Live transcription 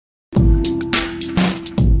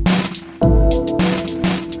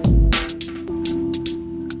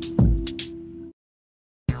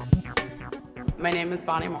name is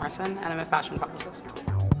Bonnie Morrison, and I'm a fashion publicist.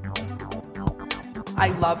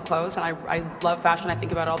 I love clothes, and I love fashion. I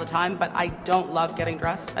think about it all the time, but I don't love getting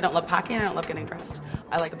dressed. I don't love packing, and I don't love getting dressed.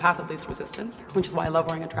 I like the path of least resistance, which is why I love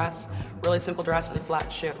wearing a dress. Really simple dress and a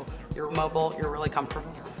flat shoe. You're mobile, you're really comfortable.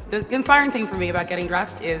 The inspiring thing for me about getting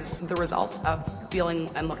dressed is the result of feeling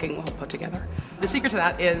and looking well put together. The secret to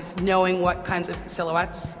that is knowing what kinds of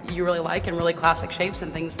silhouettes you really like and really classic shapes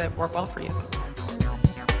and things that work well for you.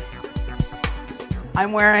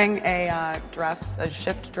 I'm wearing a dress, a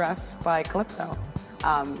shipped dress by Calypso,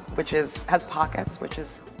 which has pockets, which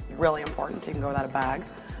is really important, so you can go without a bag.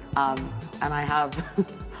 And I have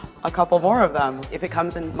a couple more of them. If it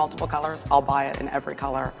comes in multiple colors, I'll buy it in every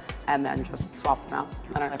color and then just swap them out.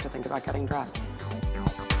 I don't have to think about getting dressed.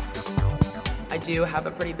 I do have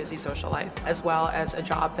a pretty busy social life, as well as a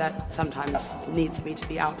job that sometimes needs me to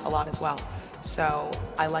be out a lot as well. So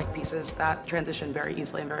I like pieces that transition very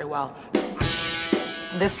easily and very well.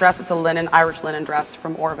 This dress, it's a Irish linen dress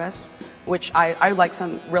from Orvis, which I like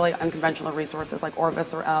some really unconventional resources like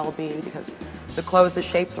Orvis or L. Bean, because the clothes, the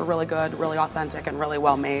shapes are really good, really authentic, and really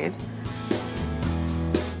well made.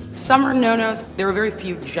 Summer no-nos, there are very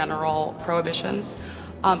few general prohibitions.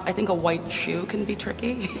 I think a white shoe can be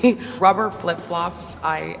tricky. Rubber flip-flops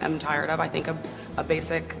I am tired of. I think a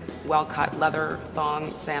basic, well-cut leather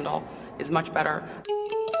thong sandal is much better.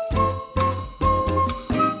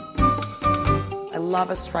 I love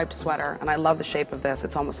a striped sweater, and I love the shape of this.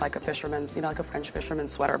 It's almost like a fisherman's, like a French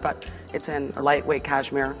fisherman's sweater, but it's in a lightweight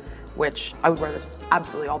cashmere, which I would wear this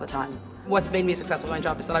absolutely all the time. What's made me successful in my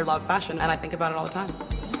job is that I love fashion, and I think about it all the time.